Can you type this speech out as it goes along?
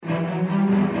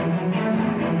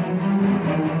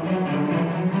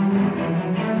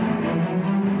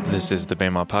This is the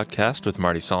Bema Podcast with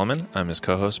Marty Solomon. I'm his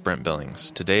co-host, Brent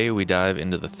Billings. Today we dive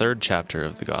into the third chapter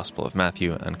of the Gospel of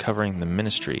Matthew, uncovering the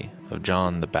ministry of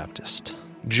John the Baptist.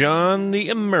 John the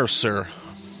Immerser.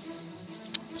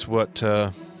 It's what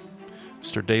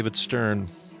Mr. David Stern,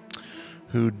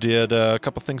 who did a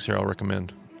couple things here I'll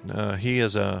recommend. He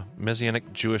is a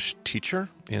Messianic Jewish teacher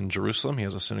in Jerusalem. He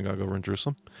has a synagogue over in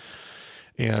Jerusalem,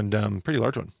 and pretty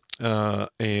large one.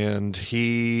 And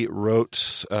he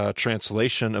wrote a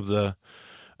translation of the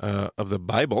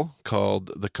Bible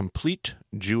called the Complete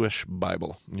Jewish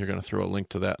Bible. And you're going to throw a link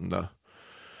to that in the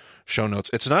show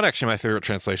notes. It's not actually my favorite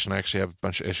translation. I actually have a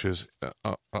bunch of issues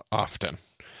often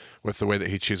with the way that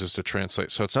he chooses to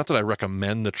translate. So it's not that I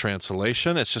recommend the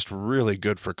translation. It's just really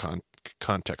good for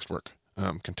context work,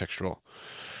 contextual.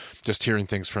 Just hearing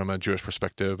things from a Jewish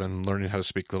perspective and learning how to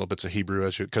speak little bits of Hebrew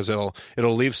because it'll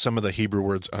leave some of the Hebrew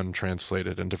words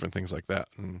untranslated and different things like that.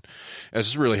 And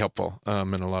it's really helpful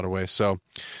in a lot of ways. So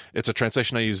it's a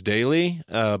translation I use daily,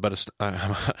 but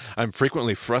I'm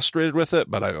frequently frustrated with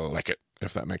it, but I like it,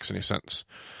 if that makes any sense.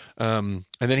 And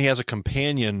then he has a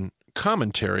companion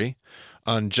commentary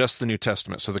on just the New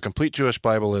Testament. So the Complete Jewish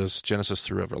Bible is Genesis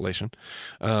through Revelation,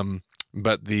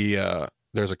 but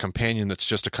there's a companion that's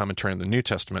just a commentary on the New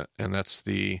Testament, and that's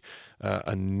a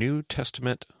New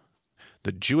Testament,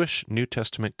 the Jewish New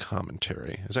Testament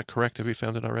commentary. Is that correct? Have you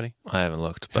found it already? I haven't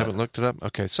looked. Haven't looked it up?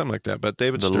 Okay, something like that. But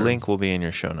David Stern, link will be in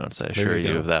your show notes, I assure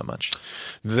you of that much.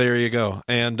 There you go.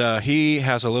 And he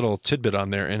has a little tidbit on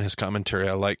there in his commentary.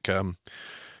 I like,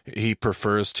 he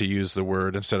prefers to use the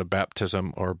word, instead of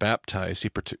baptism or baptize, he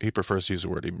prefers to use the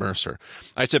word immerser.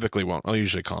 I typically won't. I'll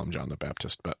usually call him John the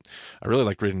Baptist, but I really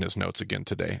liked reading his notes again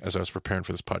today as I was preparing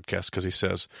for this podcast, because he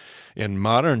says, in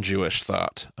modern Jewish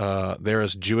thought, there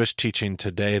is Jewish teaching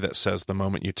today that says the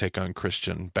moment you take on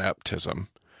Christian baptism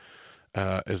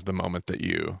is the moment that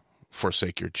you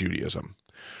forsake your Judaism.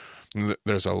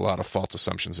 There's a lot of false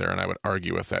assumptions there, and I would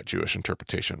argue with that Jewish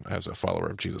interpretation as a follower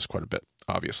of Jesus quite a bit,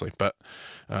 obviously. But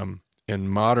in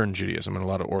modern Judaism and a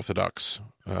lot of Orthodox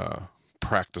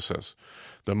practices,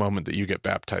 the moment that you get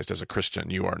baptized as a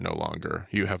Christian, you're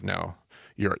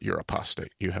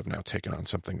apostate. You have now taken on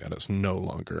something that is no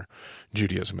longer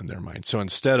Judaism in their mind. So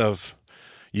instead of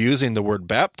using the word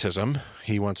baptism,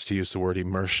 he wants to use the word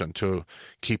immersion to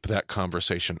keep that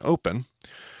conversation open,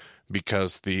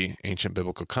 because the ancient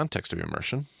biblical context of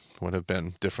immersion would have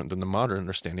been different than the modern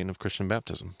understanding of Christian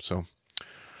baptism. So,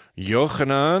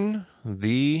 Yochanan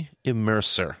the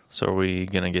Immerser. So are we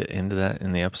going to get into that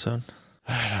in the episode?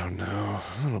 I don't know.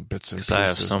 Little bits and pieces. Because I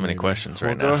have so many questions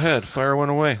right now. Go ahead. Fire one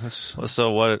away.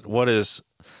 So what is,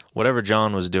 whatever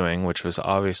John was doing, which was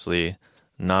obviously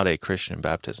not a Christian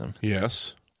baptism.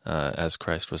 Yes. As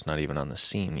Christ was not even on the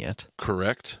scene yet.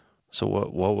 Correct. So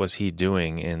what was he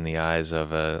doing in the eyes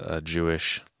of a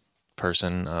Jewish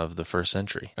person of the first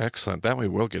century? Excellent. That we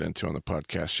will get into on the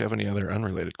podcast. Do you have any other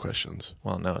unrelated questions?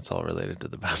 Well, no, it's all related to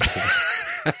the baptism.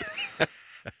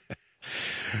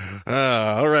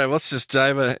 All right, let's just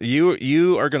dive in.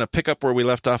 You are going to pick up where we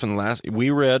left off in the last. We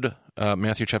read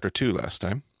Matthew chapter 2 last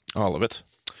time, all of it.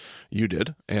 You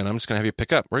did, and I'm just going to have you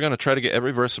pick up. We're going to try to get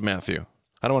every verse of Matthew.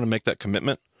 I don't want to make that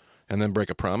commitment and then break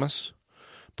a promise.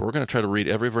 But we're going to try to read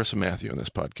every verse of Matthew in this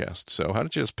podcast. So how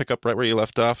don't you just pick up right where you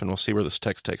left off, and we'll see where this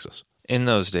text takes us. In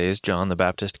those days, John the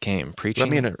Baptist came, preaching...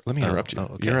 Let me interrupt you.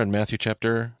 Okay. You're in Matthew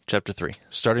chapter 3.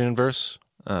 Starting in verse?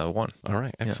 1. All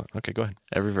right, excellent. Yeah. Okay, go ahead.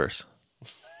 Every verse.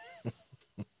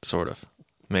 Sort of.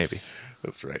 Maybe.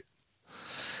 That's right.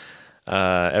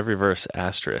 Every verse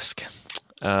asterisk.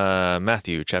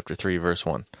 Matthew chapter 3, verse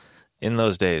 1. In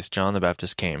those days, John the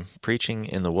Baptist came, preaching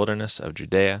in the wilderness of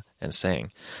Judea, and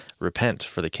saying, Repent,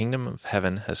 for the kingdom of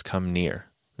heaven has come near.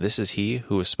 This is he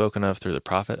who was spoken of through the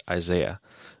prophet Isaiah,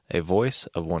 a voice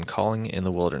of one calling in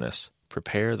the wilderness,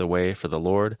 Prepare the way for the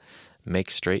Lord, make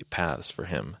straight paths for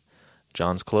him.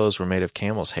 John's clothes were made of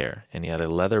camel's hair, and he had a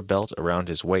leather belt around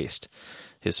his waist.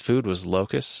 His food was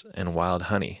locusts and wild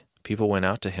honey. People went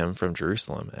out to him from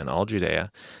Jerusalem and all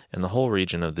Judea and the whole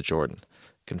region of the Jordan.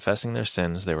 Confessing their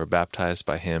sins, they were baptized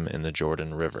by him in the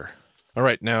Jordan River. All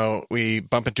right, now we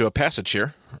bump into a passage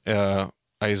here.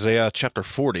 Isaiah chapter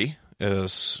 40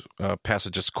 is a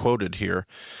passage that's quoted here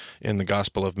in the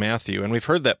Gospel of Matthew. And we've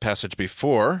heard that passage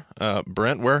before.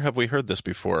 Brent, where have we heard this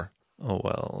before? Oh,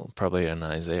 well, probably an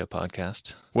Isaiah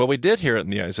podcast. Well, we did hear it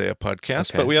in the Isaiah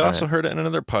podcast, okay, but we also heard it in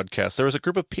another podcast. There was a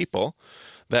group of people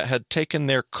that had taken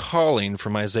their calling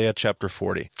from Isaiah chapter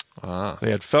 40.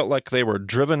 They had felt like they were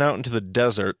driven out into the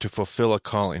desert to fulfill a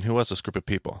calling. Who was this group of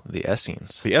people? The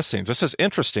Essenes. The Essenes. This is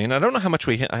interesting. I don't know how much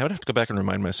I would have to go back and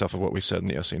remind myself of what we said in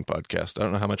the Essene podcast. I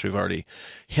don't know how much we've already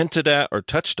hinted at or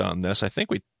touched on this. I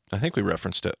think we I think we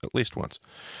referenced it at least once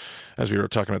as we were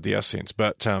talking about the Essenes.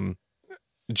 But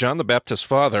John the Baptist's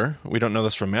father, we don't know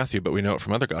this from Matthew, but we know it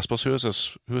from other Gospels. Who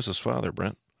is his father,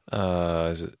 Brent?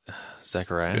 Is it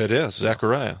Zechariah? It is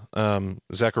Zechariah.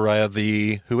 Zechariah,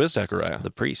 who is Zechariah?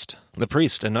 The priest. The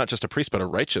priest, and not just a priest, but a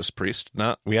righteous priest.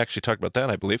 We actually talked about that,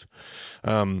 I believe,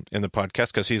 in the podcast,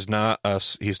 because he's not a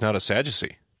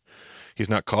Sadducee. He's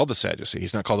not called the Sadducee.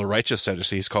 He's not called a righteous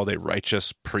Sadducee. He's called a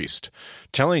righteous priest,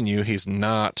 telling you he's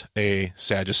not a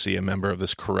Sadducee, a member of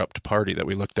this corrupt party that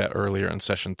we looked at earlier in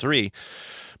session 3.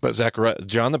 But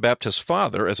John the Baptist's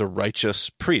father is a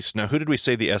righteous priest. Now, who did we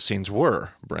say the Essenes were,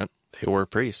 Brent? They were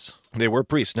priests. They were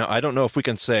priests. Now, I don't know if we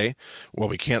can say, well,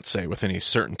 we can't say with any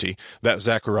certainty that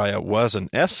Zechariah was an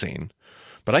Essene,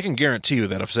 but I can guarantee you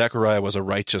that if Zechariah was a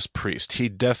righteous priest, he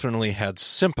definitely had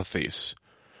sympathies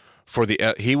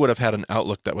he would have had an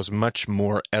outlook that was much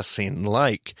more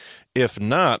Essene-like, if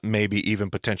not maybe even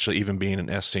potentially even being an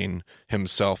Essene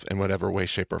himself in whatever way,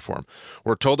 shape, or form.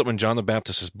 We're told that when John the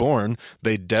Baptist is born,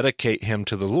 they dedicate him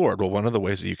to the Lord. Well, one of the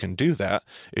ways that you can do that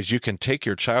is you can take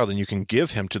your child and you can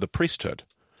give him to the priesthood.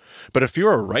 But if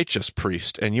you're a righteous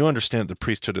priest and you understand the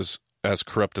priesthood is as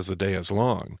corrupt as the day is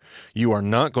long, you are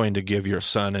not going to give your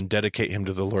son and dedicate him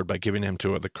to the Lord by giving him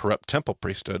to the corrupt temple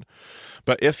priesthood.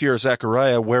 But if you're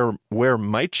Zechariah, where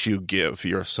might you give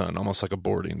your son? Almost like a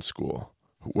boarding school.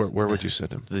 Where would you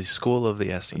send him? The school of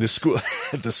the Essenes. The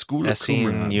school of Essene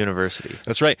Qumran. University.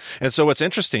 That's right. And so what's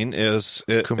interesting is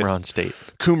Qumran State.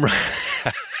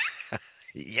 Qumran.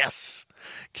 Yes.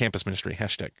 Campus ministry.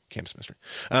 Hashtag campus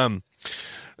ministry.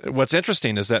 What's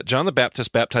interesting is that John the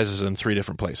Baptist baptizes in 3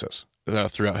 different places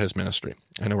throughout his ministry.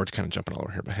 I know we're kind of jumping all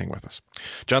over here, but hang with us.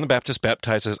 John the Baptist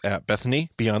baptizes at Bethany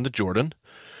beyond the Jordan,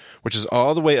 which is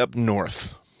all the way up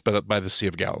north by the Sea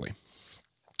of Galilee.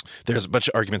 There's a bunch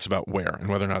of arguments about where and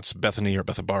whether or not it's Bethany or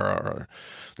Bethabara, or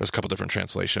there's a couple different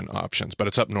translation options, but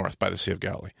it's up north by the Sea of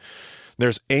Galilee.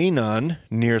 There's Ainon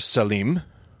near Salim,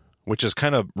 which is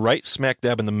kind of right smack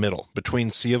dab in the middle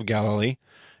between Sea of Galilee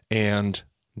and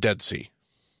Dead Sea.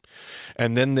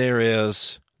 And then there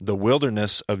is the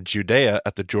wilderness of Judea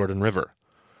at the Jordan River.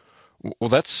 Well,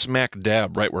 that's smack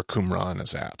dab right where Qumran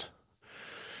is at.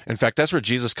 In fact, that's where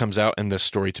Jesus comes out in this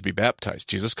story to be baptized.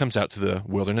 Jesus comes out to the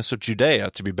wilderness of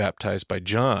Judea to be baptized by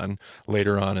John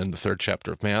later on in the 3rd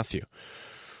chapter of Matthew.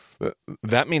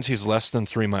 That means he's less than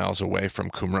 3 miles away from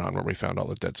Qumran, where we found all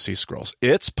the Dead Sea Scrolls.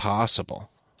 It's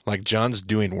possible. Like, John's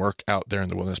doing work out there in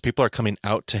the wilderness. People are coming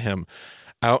out to him,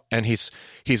 and he's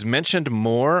mentioned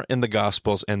more in the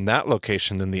Gospels in that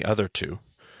location than the other 2.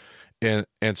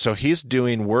 And so he's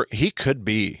doing work. He could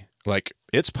be, like,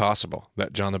 it's possible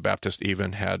that John the Baptist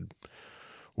even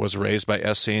was raised by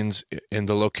Essenes in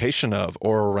the location of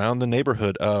or around the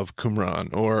neighborhood of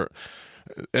Qumran, or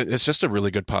it's just a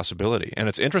really good possibility. And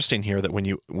it's interesting here that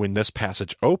when this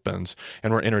passage opens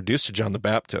and we're introduced to John the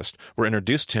Baptist, we're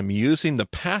introduced to him using the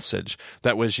passage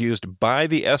that was used by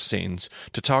the Essenes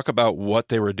to talk about what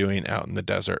they were doing out in the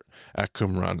desert at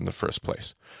Qumran in the first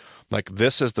place. Like,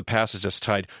 this is the passage that's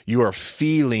tied. You are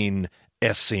feeling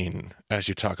Essene as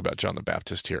you talk about John the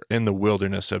Baptist here in the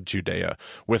wilderness of Judea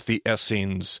with the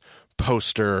Essenes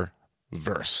poster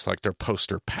verse, like their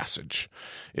poster passage,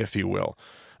 if you will.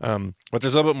 But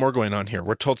there's a little bit more going on here.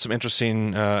 We're told some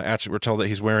interesting we're told that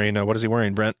he's wearing, what is he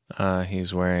wearing, Brent?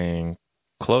 He's wearing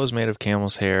clothes made of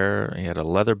camel's hair. He had a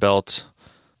leather belt.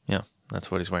 Yeah,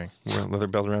 that's what he's wearing. Wearing a leather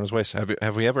belt around his waist.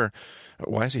 Have we ever,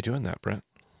 why is he doing that, Brent?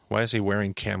 Why is he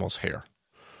wearing camel's hair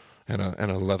and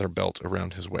a leather belt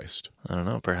around his waist? I don't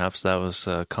know. Perhaps that was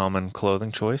a common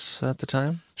clothing choice at the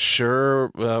time.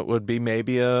 Sure, would be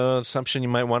maybe a assumption you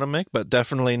might want to make, but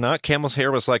definitely not. Camel's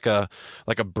hair was like a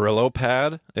Brillo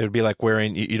pad. It would be like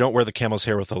wearing. You don't wear the camel's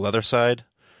hair with the leather side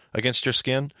against your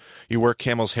skin. You wear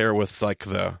camel's hair with like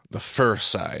the fur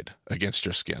side against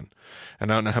your skin.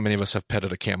 And I don't know how many of us have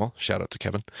petted a camel. Shout out to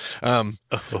Kevin.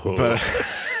 But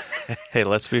hey,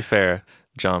 let's be fair.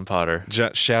 John Potter.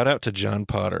 Shout out to John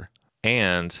Potter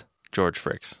and George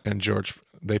Fricks. And George,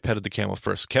 they petted the camel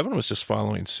first. Kevin was just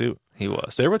following suit. He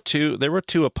was. There were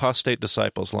two apostate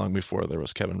disciples long before there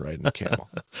was Kevin riding a camel.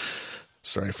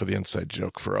 Sorry for the inside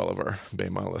joke for all of our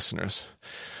Baymont listeners.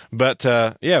 But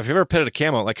yeah, if you've ever petted a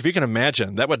camel, like if you can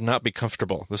imagine, that would not be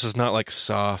comfortable. This is not like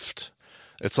soft.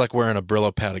 It's like wearing a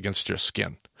Brillo pad against your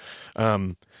skin.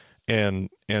 And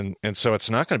so it's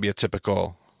not going to be a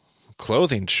typical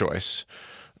clothing choice.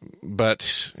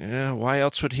 But why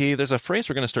else would he? There's a phrase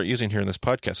we're going to start using here in this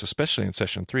podcast, especially in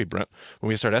session 3, Brent, when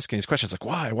we start asking these questions like,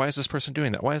 why? Why is this person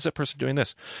doing that? Why is that person doing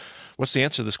this? What's the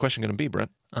answer to this question going to be,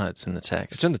 Brent? It's in the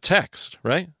text. It's in the text,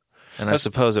 right? And I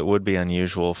suppose it would be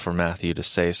unusual for Matthew to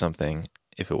say something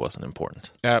if it wasn't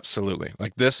important. Absolutely.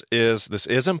 Like this is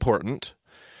important.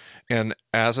 And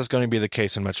as is going to be the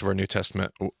case in much of our New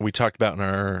Testament, we talked about in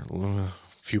our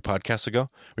few podcasts ago,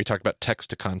 we talked about text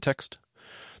to context.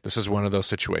 This is one of those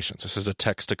situations. This is a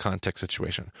text to context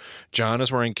situation. John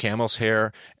is wearing camel's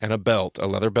hair and a belt, a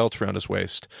leather belt around his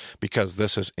waist, because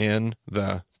this is in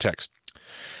the text.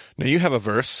 Now you have a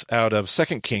verse out of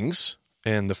 2 Kings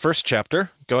in the first chapter.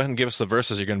 Go ahead and give us the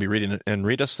verses you're going to be reading and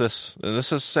read us this.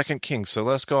 This is 2 Kings. So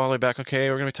let's go all the way back. Okay,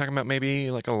 we're going to be talking about maybe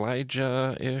like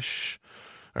Elijah-ish.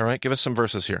 All right, give us some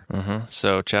verses here.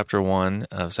 So chapter 1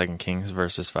 of 2 Kings,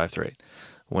 verses 5 through 8.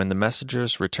 When the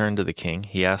messengers returned to the king,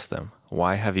 he asked them,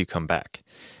 "Why have you come back?"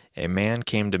 "A man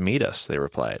came to meet us," they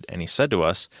replied, "and he said to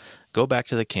us, 'Go back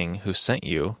to the king who sent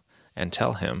you and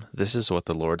tell him, this is what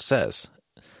the Lord says.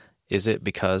 Is it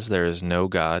because there is no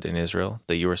God in Israel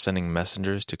that you are sending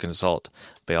messengers to consult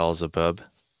Beelzebub,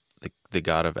 the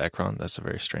god of Ekron?'" That's a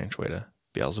very strange way to...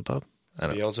 Beelzebub?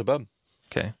 Beelzebub.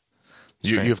 Okay.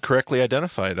 You've correctly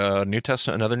identified another New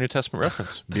Testament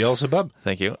reference. Beelzebub.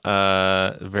 Thank you.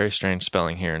 Very strange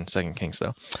spelling here in 2 Kings,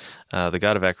 though. The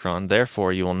god of Ekron,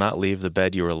 "Therefore you will not leave the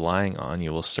bed you are lying on.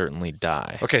 You will certainly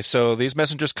die." Okay, so these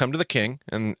messengers come to the king,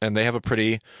 and they have a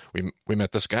pretty... We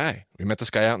met this guy. We met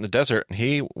this guy out in the desert, and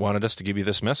he wanted us to give you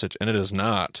this message, and it is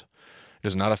not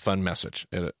a fun message.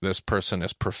 This person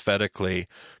is prophetically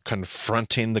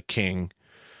confronting the king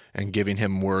and giving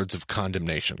him words of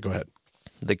condemnation. Go ahead.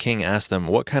 The king asked them,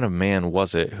 "What kind of man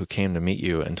was it who came to meet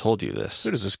you and told you this?"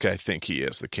 Who does this guy think he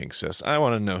is? The king says. I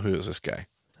want to know, who is this guy?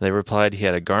 They replied, "He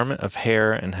had a garment of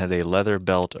hair and had a leather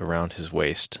belt around his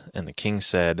waist." And the king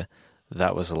said,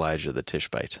 "That was Elijah the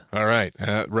Tishbite." All right.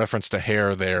 Reference to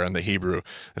hair there in the Hebrew.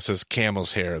 This is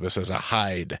camel's hair. This is a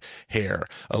hide hair.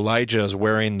 Elijah is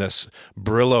wearing this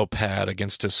Brillo pad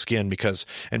against his skin because,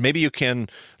 and maybe you can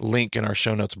link in our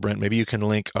show notes, Brent, maybe you can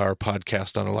link our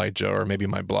podcast on Elijah or maybe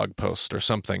my blog post or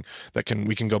something that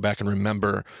we can go back and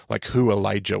remember like who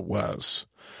Elijah was.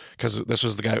 Because this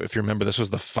was the guy, if you remember, this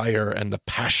was the fire and the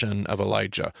passion of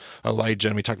Elijah. Elijah,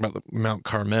 and we talked about Mount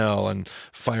Carmel and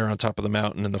fire on top of the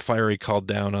mountain and the fire he called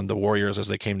down on the warriors as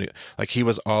they came to, like he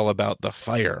was all about the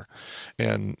fire.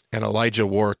 And Elijah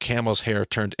wore camel's hair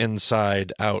turned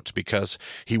inside out because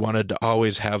he wanted to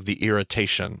always have the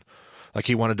irritation. Like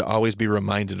he wanted to always be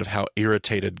reminded of how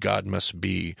irritated God must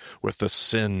be with the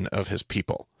sin of his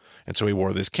people. And so he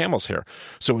wore this camel's hair.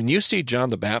 So when you see John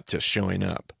the Baptist showing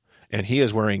up, and he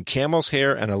is wearing camel's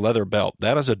hair and a leather belt,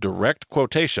 that is a direct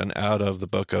quotation out of the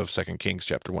book of 2 Kings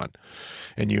chapter 1.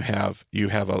 And you have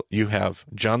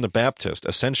John the Baptist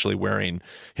essentially wearing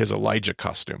his Elijah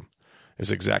costume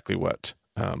is exactly what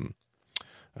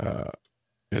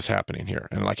is happening here.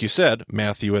 And like you said,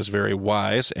 Matthew is very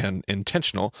wise and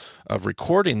intentional of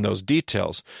recording those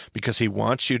details because he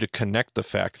wants you to connect the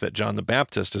fact that John the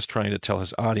Baptist is trying to tell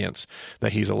his audience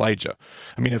that he's Elijah.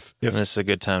 I mean, if this is a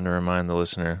good time to remind the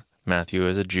listener, Matthew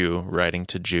is a Jew writing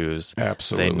to Jews.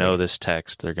 Absolutely. They know this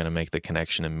text. They're going to make the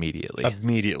connection immediately.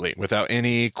 Immediately, without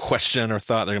any question or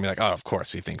thought. They're going to be like, "Oh, of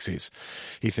course, he thinks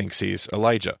he's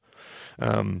Elijah."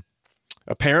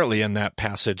 Apparently, in that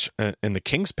passage, in the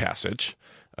King's passage,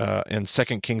 in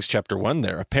 2 Kings chapter 1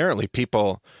 there, apparently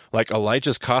people, like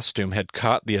Elijah's costume had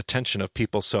caught the attention of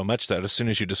people so much that as soon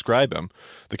as you describe him,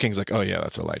 the king's like, "Oh, yeah,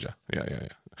 that's Elijah. Yeah.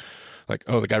 Like,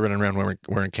 oh, the guy running around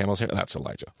wearing camel's hair, that's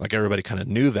Elijah." Like, everybody kind of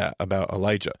knew that about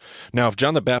Elijah. Now, if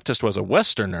John the Baptist was a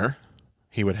Westerner,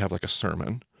 he would have like a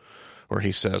sermon where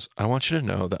he says, "I want you to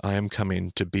know that I am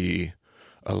coming to be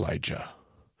Elijah.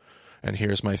 And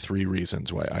here's my 3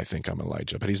 reasons why I think I'm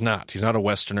Elijah." But he's not. He's not a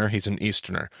Westerner. He's an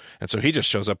Easterner. And so he just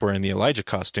shows up wearing the Elijah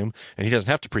costume, and he doesn't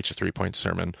have to preach a 3-point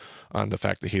sermon on the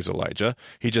fact that he's Elijah.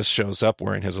 He just shows up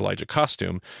wearing his Elijah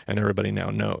costume, and everybody now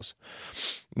knows.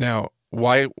 Now,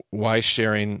 why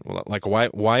wearing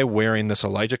this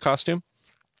Elijah costume?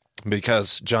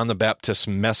 Because John the Baptist's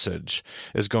message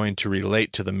is going to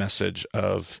relate to the message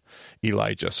of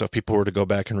Elijah. So if people were to go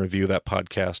back and review that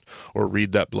podcast or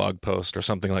read that blog post or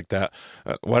something like that,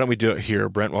 why don't we do it here,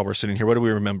 Brent, while we're sitting here? What do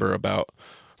we remember about,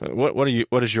 what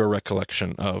is your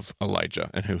recollection of Elijah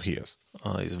and who he is?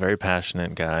 Oh, he's a very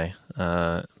passionate guy,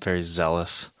 very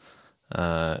zealous,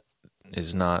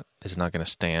 is not going to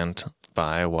stand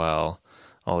by while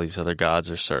all these other gods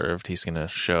are served. He's going to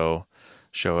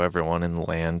show everyone in the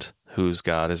land whose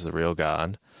God is the real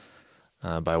God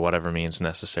by whatever means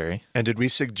necessary. And did we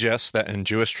suggest that in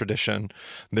Jewish tradition,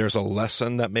 there's a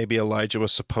lesson that maybe Elijah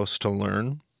was supposed to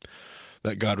learn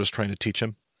that God was trying to teach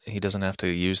him? He doesn't have to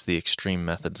use the extreme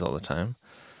methods all the time,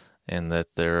 and that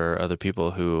there are other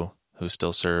people who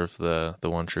still serve the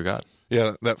one true God.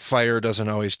 Yeah, that fire doesn't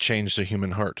always change the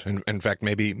human heart. In fact,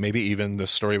 maybe even the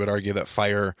story would argue that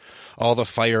fire, all the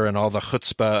fire and all the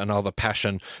chutzpah and all the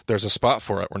passion, there's a spot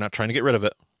for it. We're not trying to get rid of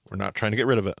it.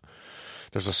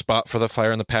 There's a spot for the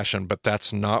fire and the passion, but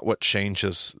that's not what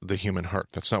changes the human heart.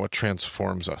 That's not what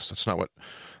transforms us. That's not what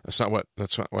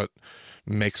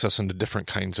makes us into different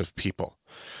kinds of people.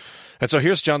 And so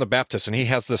here's John the Baptist, and he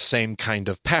has the same kind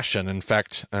of passion. In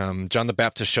fact, John the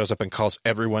Baptist shows up and calls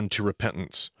everyone to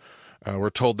repentance.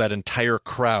 We're told that entire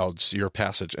crowds, your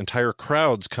passage, entire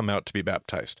crowds come out to be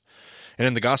baptized. And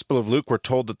in the Gospel of Luke, we're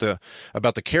told that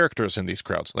about the characters in these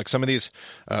crowds. Like some of these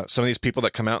people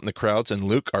that come out in the crowds in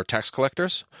Luke are tax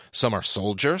collectors. Some are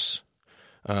soldiers.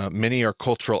 Many are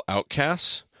cultural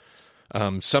outcasts.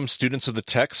 Some students of the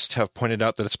text have pointed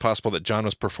out that it's possible that John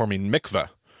was performing mikveh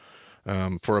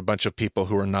for a bunch of people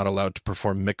who are not allowed to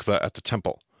perform mikveh at the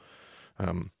temple.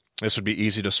 This would be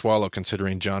easy to swallow,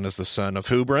 considering John is the son of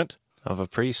who, Brent? Of a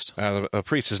priest. A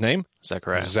priest. His name?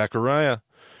 Zechariah. Zechariah.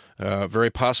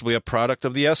 Very possibly a product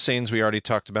of the Essenes we already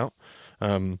talked about.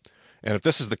 And if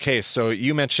this is the case, so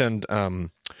you mentioned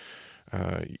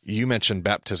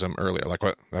baptism earlier. Like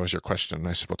what? That was your question, and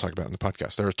I said we'll talk about it in the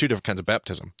podcast. There are two different kinds of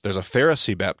baptism. There's a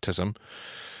Pharisee baptism,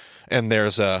 and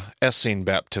there's a Essene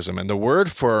baptism. And the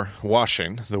word for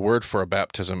washing, the word for a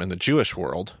baptism in the Jewish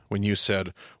world, when you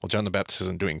said, well, John the Baptist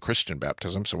isn't doing Christian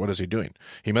baptism, so what is he doing?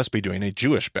 He must be doing a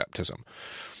Jewish baptism.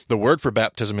 The word for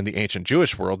baptism in the ancient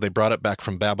Jewish world, they brought it back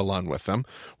from Babylon with them,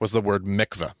 was the word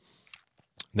mikveh.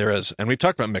 There is, and we've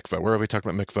talked about mikveh. Where have we talked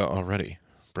about mikveh already,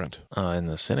 Brent? In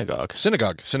the synagogue.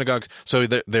 Synagogue. So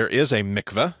there is a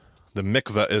mikveh. The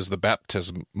mikveh is the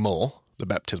baptismal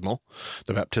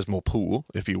pool,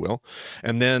 if you will.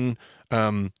 And then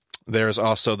there's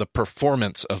also the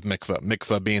performance of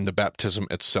mikveh being the baptism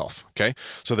itself, okay?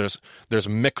 So there's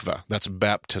mikveh, that's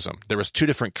baptism. There was two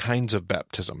different kinds of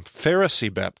baptism,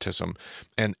 Pharisee baptism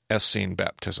and Essene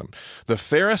baptism. The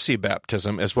Pharisee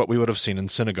baptism is what we would have seen in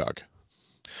synagogue.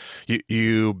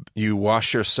 You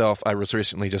wash yourself. I was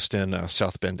recently just in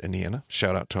South Bend, Indiana.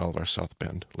 Shout out to all of our South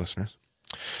Bend listeners.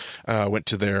 Went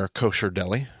to their kosher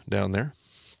deli down there,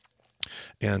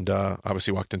 and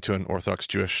obviously walked into an Orthodox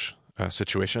Jewish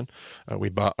situation. We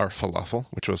bought our falafel,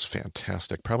 which was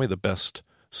fantastic. Probably the best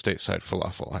stateside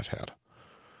falafel I've had,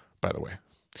 by the way.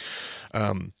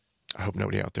 I hope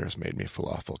nobody out there has made me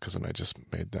falafel, because then I just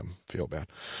made them feel bad.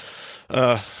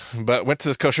 But went to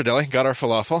this kosher deli, got our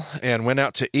falafel, and went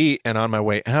out to eat. And on my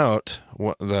way out,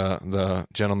 the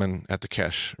gentleman at the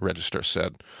cash register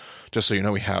said, just so you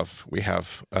know, we have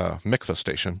a mikveh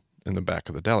station in the back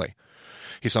of the deli.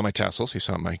 He saw my tassels. He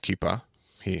saw my kippah.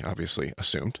 He obviously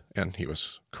assumed, and he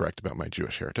was correct about my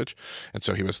Jewish heritage. And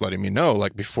so he was letting me know,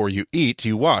 like, before you eat,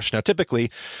 you wash. Now, typically,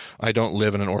 I don't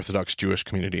live in an Orthodox Jewish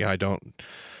community.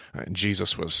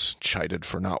 Jesus was chided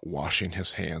for not washing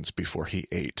his hands before he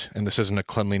ate. And this isn't a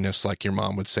cleanliness like your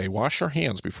mom would say, wash your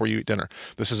hands before you eat dinner.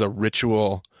 This is a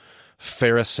ritual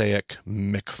Pharisaic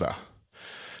mikveh.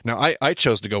 Now, I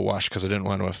chose to go wash because I didn't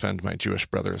want to offend my Jewish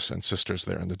brothers and sisters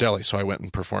there in the deli. So I went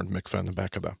and performed mikveh in the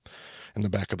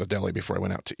back of the deli before I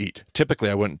went out to eat.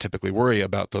 Typically, I wouldn't worry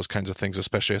about those kinds of things,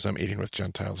 especially as I'm eating with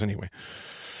Gentiles anyway,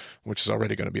 which is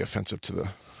already going to be offensive to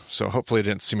so hopefully they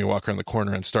didn't see me walk around the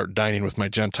corner and start dining with my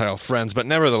Gentile friends. But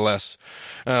nevertheless,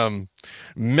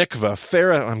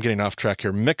 mikveh, I'm getting off track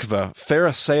here. Mikveh,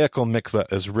 Pharisaical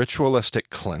mikveh, is ritualistic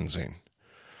cleansing.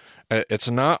 It's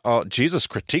not all, Jesus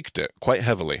critiqued it quite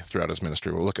heavily throughout his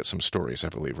ministry. We'll look at some stories, I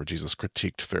believe, where Jesus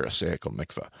critiqued Pharisaical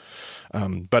mikveh.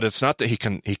 But it's not that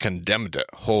he condemned it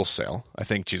wholesale. I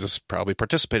think Jesus probably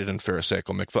participated in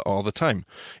Pharisaical mikveh all the time.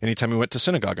 Anytime he went to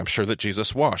synagogue, I'm sure that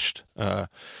Jesus washed.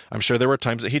 I'm sure there were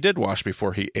times that he did wash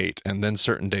before he ate, and then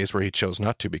certain days where he chose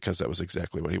not to, because that was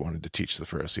exactly what he wanted to teach the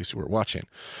Pharisees who were watching.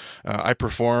 I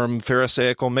perform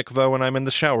Pharisaical mikveh when I'm in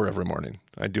the shower every morning.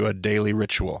 I do a daily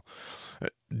ritual.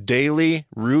 Daily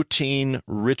routine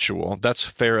ritual, that's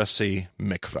Pharisee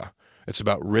mikveh. It's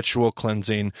about ritual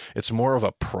cleansing. It's more of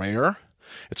a prayer.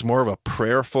 It's more of a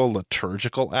prayerful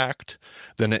liturgical act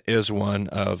than it is one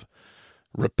of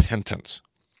repentance.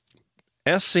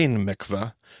 Essene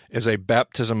mikveh is a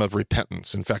baptism of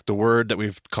repentance. In fact, the word that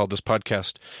we've called this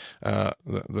podcast,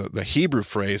 the Hebrew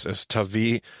phrase is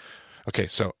Okay,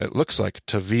 so it looks like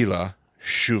Tavilah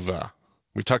T'Shuvah.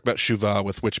 We talked about Shuvah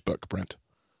with which book, Brent?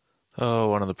 Oh,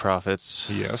 one of the prophets.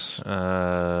 Yes.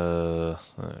 Oh,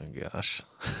 gosh.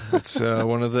 It's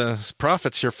one of the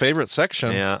prophets, your favorite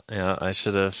section. Yeah, I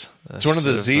should have. It's one of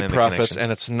the Z prophets,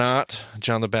 and it's not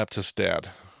John the Baptist's dad.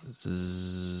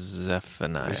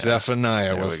 Zephaniah.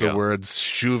 Zephaniah was the word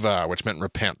T'Shuvah, which meant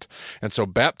repent. And so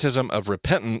baptism of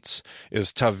repentance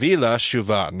is Tavilah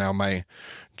T'Shuvah. Now, my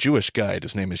Jewish guide.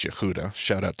 His name is Yehuda.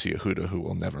 Shout out to Yehuda, who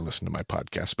will never listen to my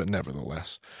podcast, but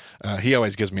nevertheless. He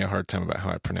always gives me a hard time about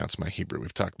how I pronounce my Hebrew.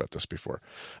 We've talked about this before.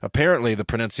 Apparently, the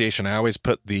pronunciation, I always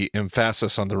put the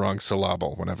emphasis on the wrong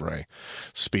syllable whenever I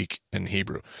speak in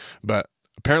Hebrew. But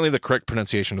apparently the correct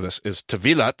pronunciation of this is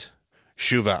Tavilah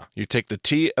T'Shuvah. You take the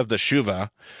T of the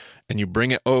Shuvah and you bring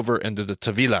it over into the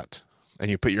Tavilah. And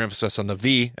you put your emphasis on the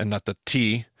V and not the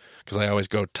T, because I always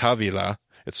go Tavilah.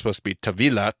 It's supposed to be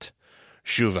Tavilah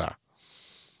T'Shuvah.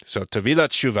 So Tavilah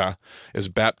T'Shuvah is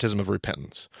baptism of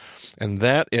repentance. And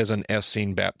that is an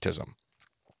Essene baptism.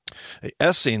 The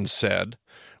Essenes said,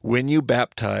 when you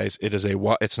baptize,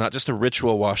 it's not just a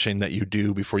ritual washing that you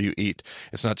do before you eat.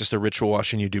 It's not just a ritual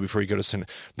washing you do before you go to sin.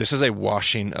 This is a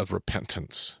washing of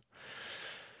repentance.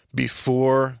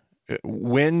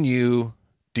 When you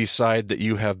decide that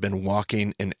you have been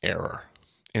walking in error,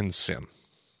 in sin,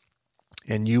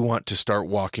 and you want to start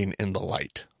walking in the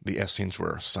light. The Essenes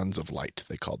were sons of light,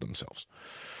 they called themselves.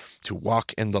 To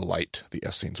walk in the light, the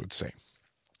Essenes would say.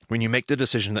 When you make the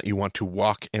decision that you want to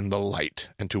walk in the light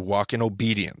and to walk in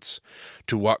obedience,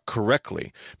 to walk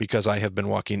correctly, because I have been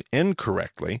walking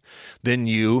incorrectly, then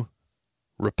you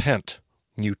repent.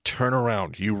 You turn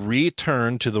around. You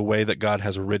return to the way that God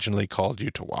has originally called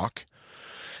you to walk.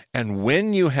 And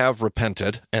when you have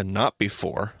repented, and not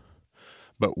before,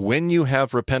 but when you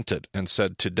have repented and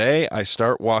said, today I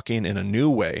start walking in a new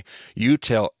way, you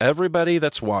tell everybody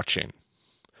that's watching,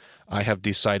 I have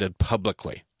decided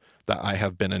publicly that I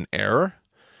have been in error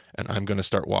and I'm going to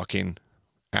start walking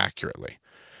accurately.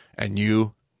 And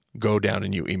you go down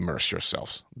and you immerse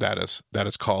yourselves. That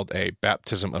is called a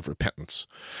baptism of repentance.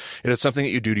 It is something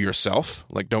that you do to yourself,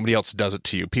 like nobody else does it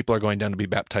to you. People are going down to be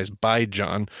baptized by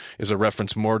John is a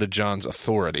reference more to John's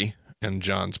authority and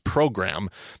John's program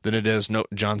than it is, no,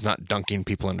 John's not dunking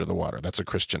people into the water. That's a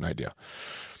Christian idea.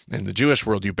 In the Jewish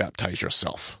world, you baptize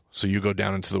yourself. So you go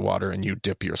down into the water and you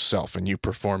dip yourself and you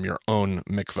perform your own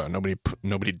mikvah.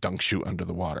 Nobody dunks you under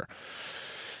the water.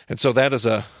 And so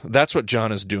that's what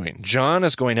John is doing. John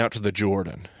is going out to the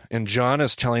Jordan, and John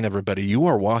is telling everybody, you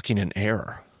are walking in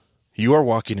error. You are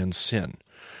walking in sin.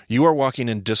 You are walking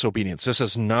in disobedience. This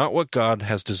is not what God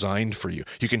has designed for you.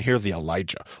 You can hear the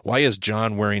Elijah. Why is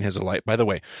John wearing his Elijah? By the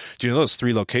way, do you know those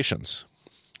 3 locations?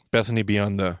 Bethany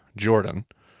beyond the Jordan,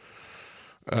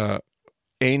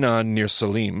 Aenon near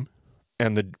Salim,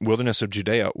 and the wilderness of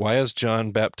Judea. Why is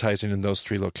John baptizing in those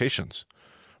 3 locations?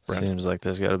 Brent? Seems like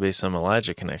there's got to be some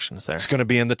Elijah connections there. It's going to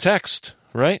be in the text,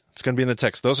 right? It's going to be in the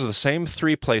text. Those are the same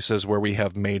 3 places where we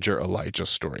have major Elijah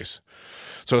stories.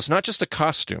 So it's not just a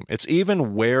costume. It's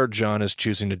even where John is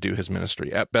choosing to do his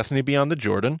ministry. At Bethany beyond the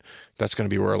Jordan, that's going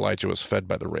to be where Elijah was fed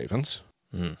by the ravens.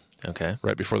 Okay.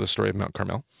 Right before the story of Mount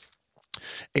Carmel.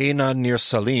 Aenon near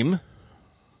Salim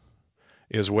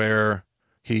is where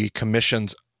he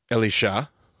commissions Elisha,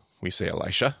 we say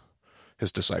Elisha,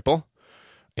 his disciple,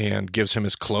 and gives him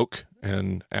his cloak,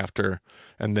 and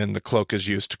then the cloak is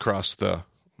used to cross the...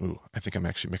 I think I'm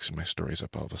actually mixing my stories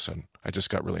up all of a sudden. I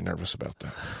just got really nervous about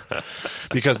that.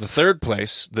 Because the 3rd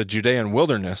place, the Judean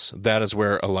wilderness, that is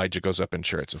where Elijah goes up in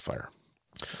chariots of fire.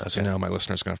 Okay. So now my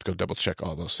listeners are going to have to go double check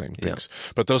all those same things.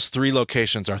 Yeah. But those 3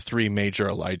 locations are 3 major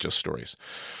Elijah stories.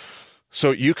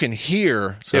 So you can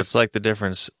hear... So it's like the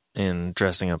difference in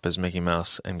dressing up as Mickey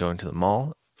Mouse and going to the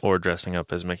mall, or dressing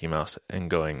up as Mickey Mouse and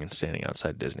going and standing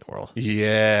outside Disney World.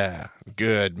 Yeah,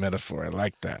 good metaphor. I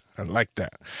like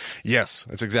that. Yes,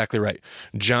 that's exactly right.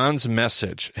 John's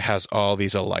message has all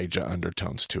these Elijah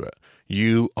undertones to it.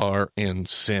 You are in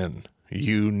sin.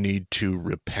 You need to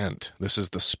repent. This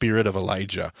is the spirit of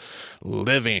Elijah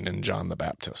living in John the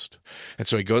Baptist. And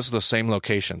so he goes to the same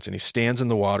locations, and he stands in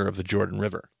the water of the Jordan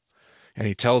River, and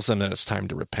he tells them that it's time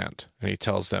to repent. And he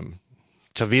tells them,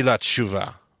 Tavilah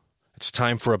T'Shuvah. It's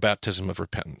time for a baptism of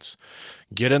repentance.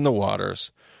 Get in the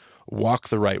waters, walk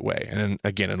the right way. And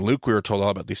again, in Luke, we were told all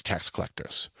about these tax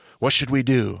collectors. What should we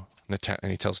do? And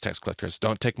he tells tax collectors,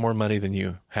 don't take more money than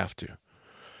you have to,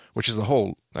 which is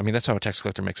that's how a tax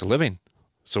collector makes a living.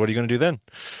 So what are you going to do then?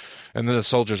 And then the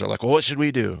soldiers are like, well, what should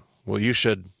we do? Well, you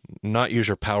should not use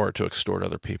your power to extort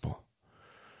other people.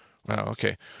 Wow,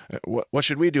 okay. What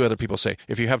should we do? Other people say,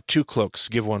 if you have 2 cloaks,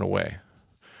 give one away.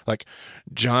 Like,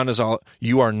 John is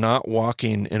you are not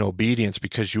walking in obedience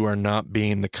because you are not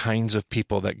being the kinds of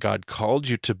people that God called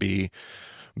you to be.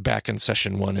 Back in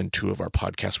session 1 and 2 of our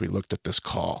podcast, we looked at this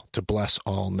call to bless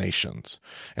all nations.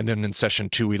 And then in session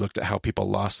 2, we looked at how people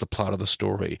lost the plot of the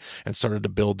story and started to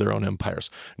build their own empires.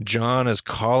 John is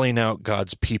calling out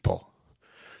God's people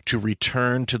to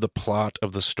return to the plot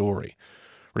of the story.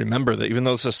 Remember that even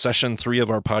though this is session 3 of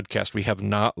our podcast, we have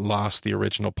not lost the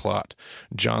original plot.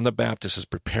 John the Baptist is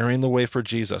preparing the way for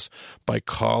Jesus by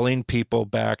calling people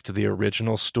back to the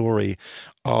original story,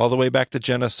 all the way back to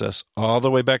Genesis, all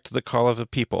the way back to the call of the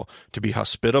people, to be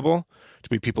hospitable, to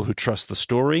be people who trust the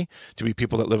story, to be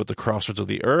people that live at the crossroads of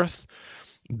the earth.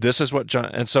 This is what John,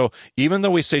 and so even though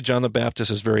we say John the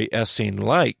Baptist is very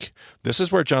Essene-like, this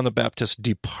is where John the Baptist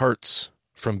departs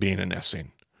from being an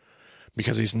Essene.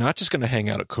 Because he's not just going to hang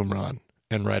out at Qumran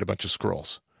and write a bunch of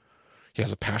scrolls. He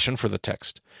has a passion for the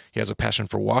text. He has a passion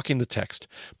for walking the text.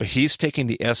 But he's taking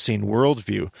the Essene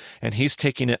worldview and he's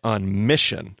taking it on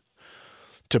mission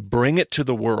to bring it to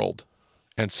the world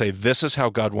and say, this is how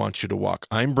God wants you to walk.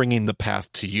 I'm bringing the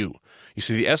path to you. You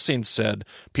see, the Essenes said,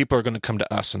 people are going to come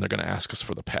to us and they're going to ask us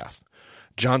for the path.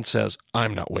 John says,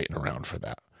 I'm not waiting around for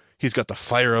that. He's got the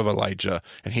fire of Elijah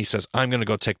and he says, I'm going to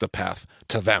go take the path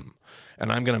to them.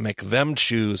 And I'm going to make them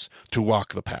choose to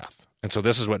walk the path. And so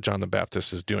this is what John the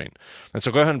Baptist is doing. And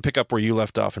so go ahead and pick up where you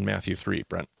left off in Matthew 3,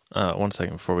 Brent. 1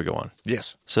 second before we go on.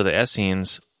 Yes. So the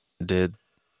Essenes did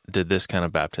this kind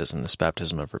of baptism, this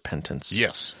baptism of repentance.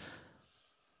 Yes.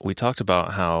 We talked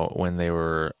about how when they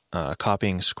were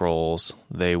copying scrolls,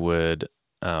 they would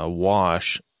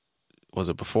wash. Was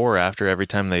it before or after? Every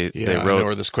time they wrote, I know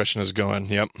where this question is going.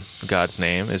 Yep. God's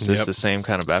name. Is this the same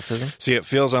kind of baptism? See, it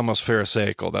feels almost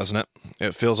Pharisaical, doesn't it?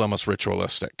 It feels almost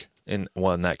ritualistic. In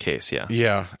that case, yeah.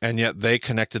 Yeah, and yet they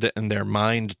connected it in their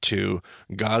mind to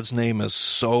God's name is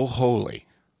so holy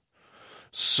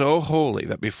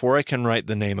that before I can write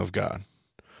the name of God,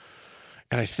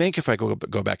 and I think if I go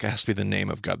back, it has to be the name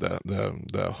of God,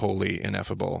 the holy,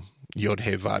 ineffable,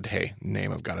 Yod-He-Vav-He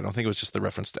name of God. I don't think it was just the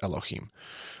reference to Elohim.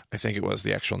 I think it was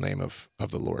the actual name of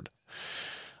the Lord.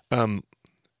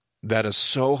 That is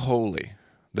so holy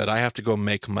that I have to go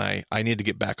I need to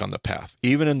get back on the path.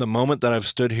 Even in the moment that I've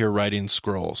stood here writing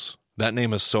scrolls, that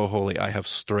name is so holy, I have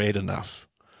strayed enough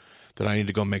that I need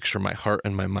to go make sure my heart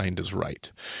and my mind is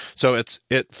right. So it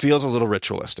feels a little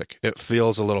ritualistic. It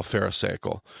feels a little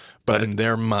Pharisaical. But in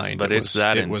their mind, it was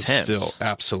intense. Still,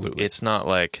 absolutely. It's not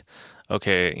like,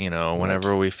 okay,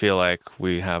 whenever we feel like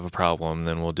we have a problem,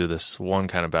 then we'll do this one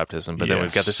kind of baptism. But then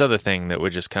we've got this other thing that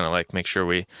would just kind of like make sure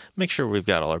we've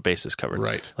got all our bases covered.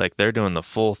 Right. Like they're doing the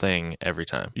full thing every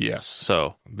time. Yes.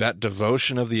 So that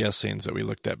devotion of the Essenes that we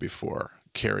looked at before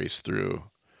carries through.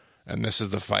 And this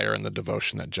is the fire and the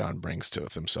devotion that John brings to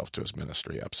himself, to his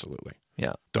ministry. Absolutely.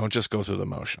 Yeah. Don't just go through the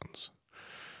motions.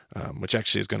 Which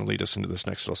actually is going to lead us into this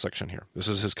next little section here. This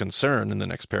is his concern in the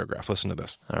next paragraph. Listen to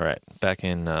this. All right, back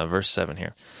in verse 7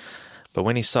 here. But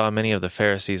when he saw many of the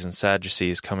Pharisees and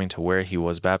Sadducees coming to where he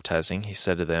was baptizing, he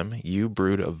said to them, You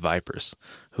brood of vipers,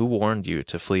 who warned you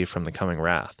to flee from the coming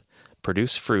wrath?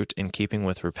 Produce fruit in keeping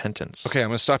with repentance. Okay, I'm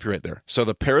going to stop you right there. So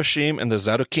the Parashim and the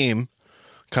Zaddukim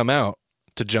come out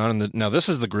to John. Now this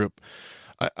is the group.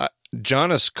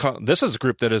 This is a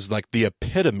group that is like the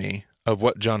epitome of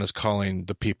what John is calling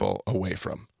the people away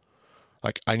from.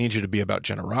 Like, I need you to be about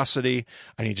generosity.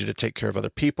 I need you to take care of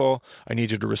other people. I need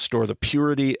you to restore the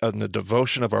purity and the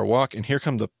devotion of our walk. And here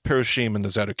come the Perushim and the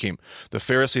Zaddukim, the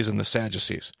Pharisees and the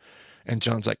Sadducees. And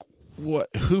John's like,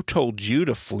 what? Who told you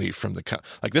to flee from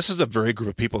like, this is the very group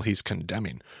of people he's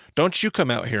condemning. Don't you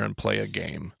come out here and play a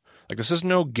game. Like, this is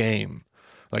no game.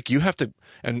 Like, you have to,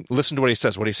 and listen to what he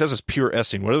says. What he says is pure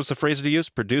Essene. What was the phrase that he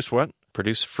used? Produce what?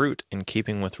 Produce fruit in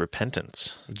keeping with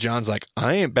repentance. John's like,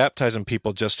 I ain't baptizing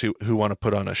people just who want to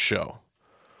put on a show.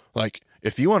 Like,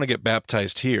 if you want to get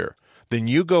baptized here, then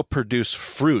you go produce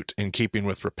fruit in keeping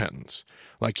with repentance.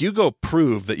 Like, you go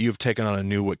prove that you've taken on a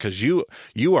new way, because you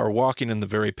are walking in the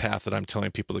very path that I'm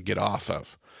telling people to get off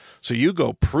of. So you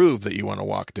go prove that you want to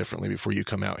walk differently before you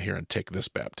come out here and take this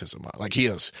baptism on. Like, he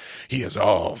is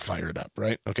all fired up,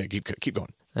 right? Okay, keep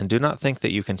going. And do not think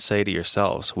that you can say to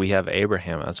yourselves, We have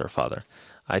Abraham as our father.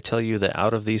 I tell you that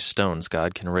out of these stones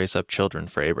God can raise up children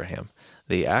for Abraham.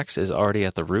 The axe is already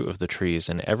at the root of the trees,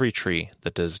 and every tree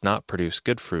that does not produce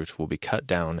good fruit will be cut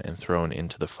down and thrown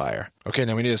into the fire. Okay,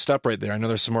 now we need to stop right there. I know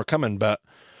there's some more coming, but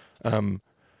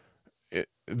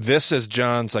this is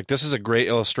John's, like, this is a great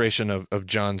illustration of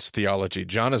John's theology.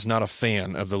 John is not a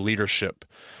fan of the leadership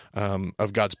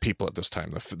of God's people at this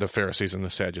time, the Pharisees and the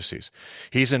Sadducees.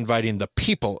 He's inviting the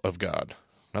people of God,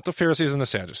 not the Pharisees and the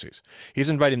Sadducees. He's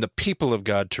inviting the people of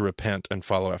God to repent and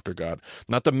follow after God,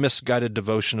 not the misguided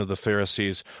devotion of the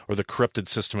Pharisees or the corrupted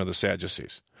system of the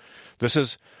Sadducees. This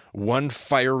is one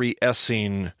fiery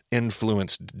Essene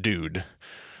influenced dude,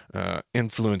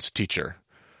 influenced teacher,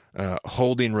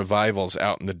 holding revivals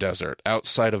out in the desert,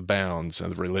 outside of bounds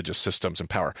of religious systems and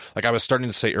power. Like I was starting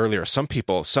to say earlier, some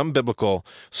biblical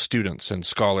students and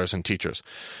scholars and teachers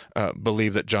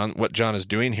believe that what John is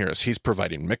doing here is he's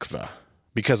providing mikveh,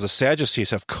 because the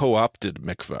Sadducees have co-opted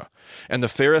mikveh, and the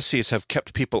Pharisees have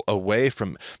kept people away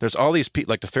from. There's all these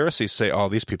people, like the Pharisees say, "Oh,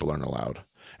 these people aren't allowed,"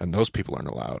 and those people aren't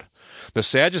allowed. The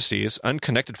Sadducees,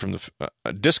 disconnected from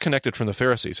the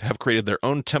Pharisees, have created their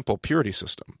own temple purity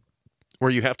system,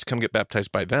 where you have to come get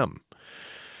baptized by them.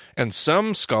 And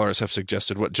some scholars have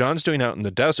suggested what John's doing out in the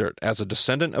desert as a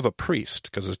descendant of a priest,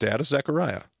 because his dad is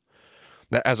Zechariah,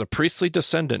 that as a priestly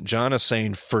descendant, John is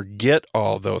saying, forget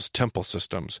all those temple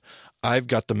systems. I've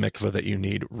got the mikveh that you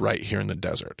need right here in the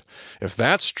desert. If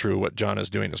that's true, what John is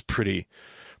doing is pretty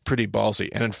ballsy.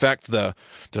 And in fact, did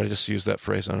I just use that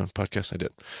phrase on a podcast? I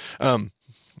did. I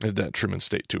did that Truman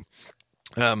State too.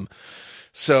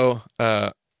 So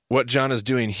what John is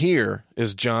doing here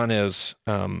is John is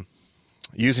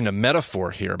using a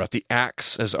metaphor here about the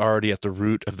axe is already at the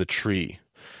root of the tree.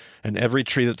 And every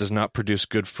tree that does not produce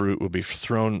good fruit will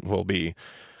be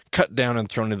cut down and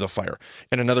thrown into the fire.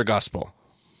 In another gospel,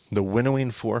 the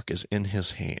winnowing fork is in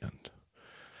his hand.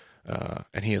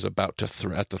 And he is about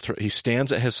to he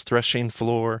stands at his threshing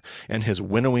floor, and his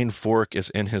winnowing fork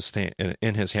is in his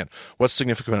hand. What's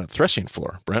significant about a threshing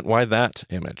floor, Brent? Why that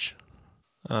image?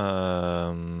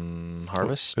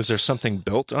 Harvest. Is there something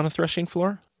built on a threshing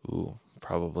floor? Ooh,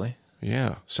 probably.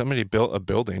 Yeah, somebody built a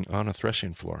building on a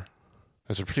threshing floor.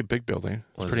 It's a pretty big building.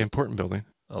 It's a pretty important building.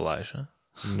 Elijah?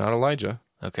 Not Elijah.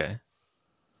 Okay.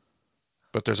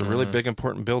 But there's a really big,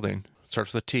 important building. It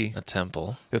starts with a T. A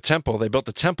temple. The temple. They built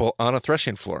the temple on a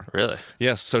threshing floor. Really?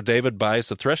 Yes. So David buys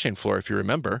the threshing floor, if you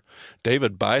remember.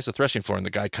 David buys the threshing floor, and the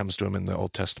guy comes to him in the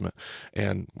Old Testament,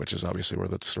 which is obviously where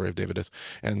the story of David is.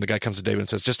 And the guy comes to David and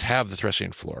says, just have the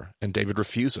threshing floor. And David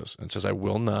refuses and says, I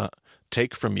will not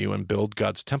take from you and build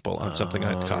God's temple on something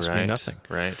that cost me nothing.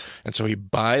 Right. And so he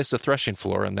buys the threshing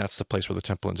floor, and that's the place where the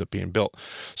temple ends up being built.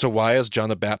 So why has John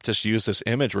the Baptist used this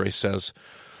image where he says,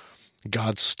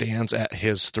 God stands at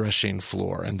his threshing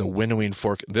floor and the winnowing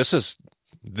fork? This is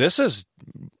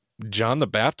John the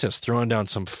Baptist throwing down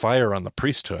some fire on the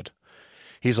priesthood.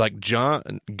 He's like,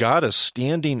 God is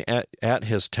standing at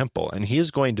his temple, and he is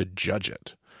going to judge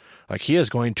it. Like, he is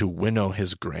going to winnow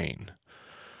his grain.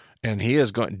 And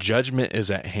judgment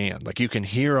is at hand. Like, you can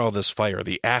hear all this fire.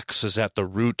 The axe is at the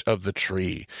root of the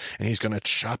tree, and he's going to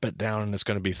chop it down, and it's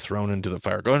going to be thrown into the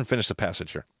fire. Go ahead and finish the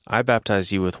passage here. I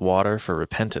baptize you with water for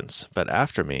repentance, but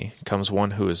after me comes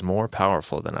one who is more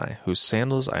powerful than I, whose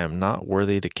sandals I am not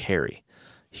worthy to carry.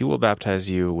 He will baptize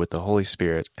you with the Holy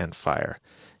Spirit and fire.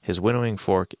 His winnowing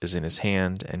fork is in his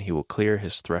hand, and he will clear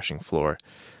his threshing floor,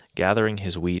 gathering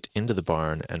his wheat into the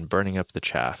barn and burning up the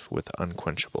chaff with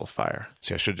unquenchable fire.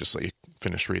 See, I should just let you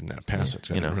finish reading that passage.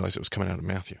 I didn't realize it was coming out of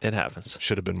Matthew. It happens.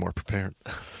 Should have been more prepared.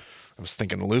 I was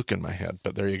thinking Luke in my head,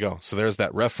 but there you go. So there's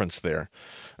that reference there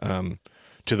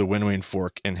to the winnowing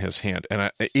fork in his hand.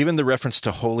 And even the reference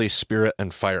to Holy Spirit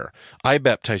and fire. I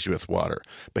baptize you with water,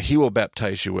 but he will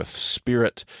baptize you with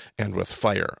spirit and with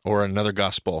fire. Or another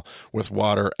gospel, with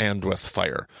water and with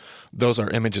fire. Those are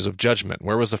images of judgment.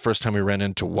 Where was the first time we ran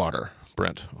into water,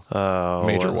 Brent?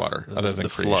 Major water, other than the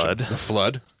creation. flood. The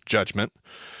flood, judgment.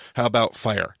 How about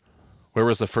fire? Where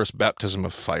was the first baptism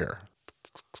of fire?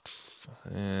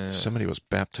 Somebody was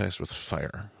baptized with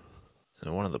fire.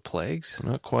 One of the plagues?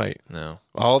 Not quite. No.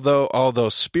 Although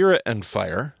spirit and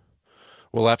fire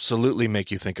will absolutely make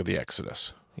you think of the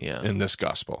Exodus in this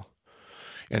gospel.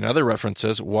 In other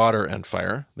references, water and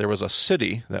fire. There was a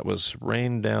city that was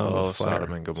rained down with fire.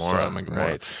 Sodom and Gomorrah.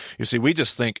 Right. You see, we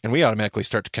just think, and we automatically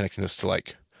start connecting this to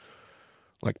like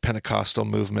Pentecostal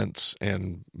movements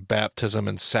and baptism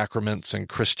and sacraments and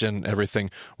Christian everything.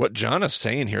 What John is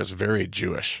saying here is very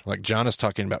Jewish. Like, John is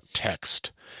talking about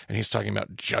text, and he's talking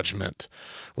about judgment.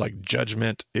 Like,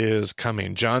 judgment is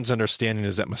coming. John's understanding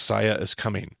is that Messiah is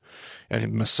coming.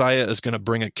 And Messiah is going to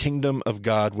bring a kingdom of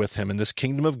God with him. And this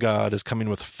kingdom of God is coming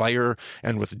with fire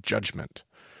and with judgment.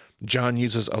 John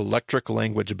uses electric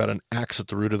language about an axe at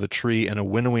the root of the tree and a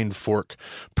winnowing fork,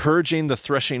 purging the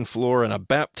threshing floor and a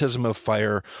baptism of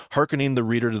fire, hearkening the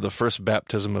reader to the first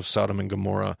baptism of Sodom and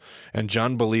Gomorrah. And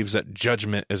John believes that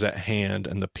judgment is at hand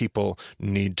and the people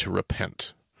need to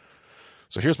repent.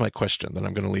 So here's my question that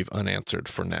I'm going to leave unanswered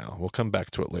for now. We'll come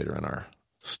back to it later in our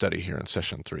study here in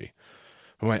session 3.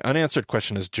 My unanswered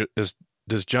question is,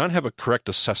 does John have a correct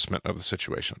assessment of the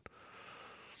situation?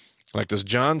 Like, does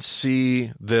John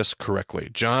see this correctly?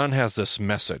 John has this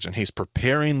message, and he's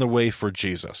preparing the way for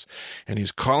Jesus, and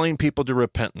he's calling people to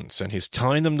repentance, and he's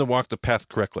telling them to walk the path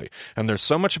correctly. And there's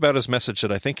so much about his message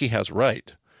that I think he has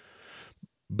right.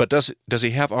 But does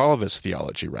he have all of his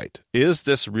theology right? Is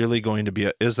this really going to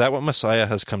be is that what Messiah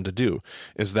has come to do?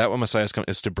 Is that what Messiah has come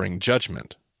is to bring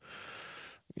judgment?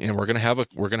 And we're going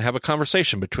to have a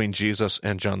conversation between Jesus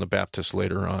and John the Baptist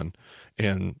later on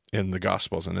in the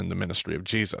Gospels and in the ministry of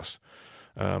Jesus.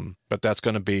 But that's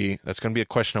going to be a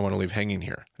question I want to leave hanging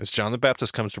here. As John the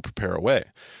Baptist comes to prepare a way,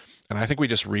 and I think we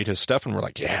just read his stuff and we're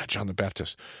like, yeah, John the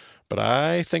Baptist. But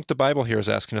I think the Bible here is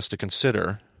asking us to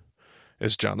consider: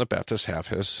 is John the Baptist have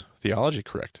his theology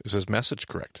correct? Is his message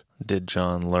correct? Did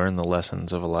John learn the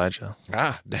lessons of Elijah?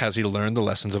 Has he learned the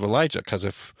lessons of Elijah? Because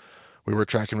if we were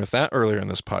tracking with that earlier in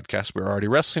this podcast, we were already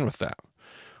wrestling with that.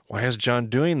 Why is John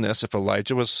doing this if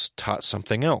Elijah was taught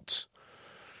something else?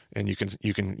 And you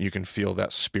can feel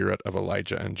that spirit of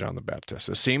Elijah and John the Baptist.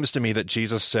 It seems to me that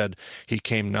Jesus said he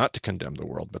came not to condemn the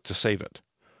world, but to save it,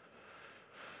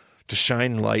 to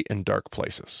shine light in dark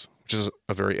places, which is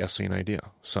a very Essene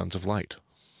idea, sons of light.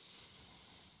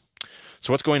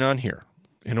 So what's going on here?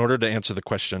 In order to answer the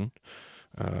question,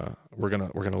 we're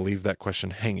gonna leave that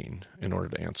question hanging in order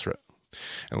to answer it.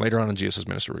 And later on in Jesus'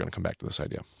 ministry, we're going to come back to this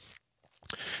idea.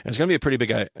 And it's going to be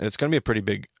a pretty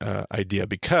big idea,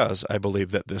 because I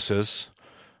believe that this is,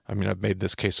 I've made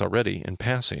this case already in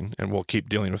passing, and we'll keep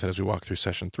dealing with it as we walk through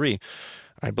session 3.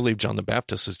 I believe John the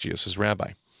Baptist is Jesus'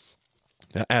 rabbi.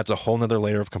 That adds a whole other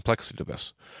layer of complexity to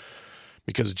this,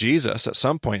 because Jesus at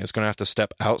some point is going to have to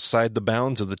step outside the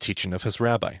bounds of the teaching of his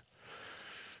rabbi.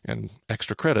 And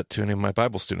extra credit to any of my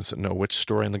Bible students that know which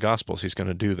story in the Gospels he's going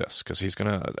to do this, because he's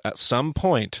going to, at some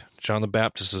point, John the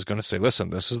Baptist is going to say, listen,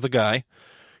 this is the guy.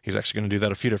 He's actually going to do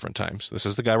that a few different times. This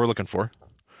is the guy we're looking for.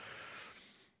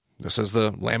 This is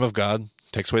the Lamb of God,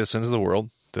 takes away the sins of the world.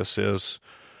 This is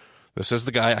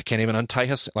the guy. I can't even untie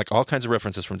his, like all kinds of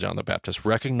references from John the Baptist,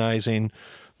 recognizing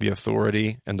the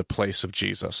authority and the place of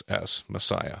Jesus as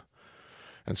Messiah.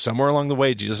 And somewhere along the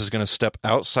way, Jesus is going to step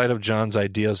outside of John's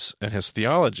ideas and his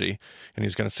theology, and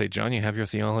he's going to say, John, you have your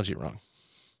theology wrong.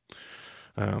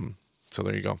 So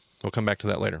there you go. We'll come back to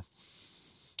that later.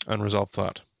 Unresolved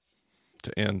thought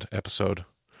to end episode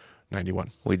 91.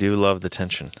 We do love the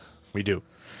tension. We do.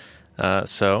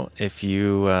 So if you're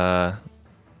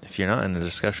not in a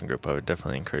discussion group, I would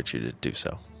definitely encourage you to do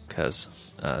so, because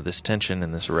this tension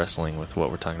and this wrestling with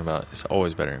what we're talking about is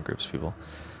always better in groups of people.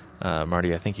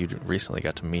 Marty, I think you recently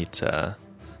got to meet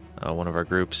one of our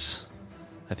groups.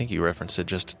 I think you referenced it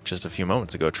just a few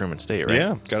moments ago, Truman State, right?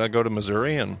 Yeah, got to go to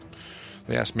Missouri, and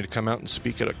they asked me to come out and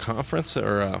speak at a conference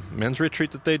or a men's retreat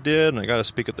that they did, and I got to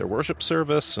speak at their worship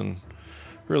service, and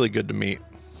really good to meet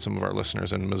some of our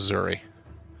listeners in Missouri,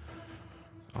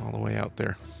 all the way out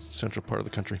there, central part of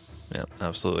the country. Yeah,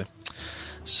 absolutely.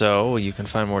 So you can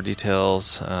find more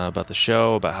details about the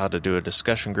show, about how to do a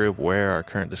discussion group, where our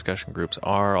current discussion groups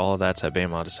are. All of that's at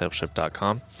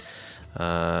BEMADiscipleship.com.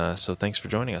 So thanks for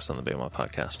joining us on the BEMA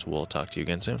podcast. We'll talk to you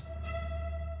again soon.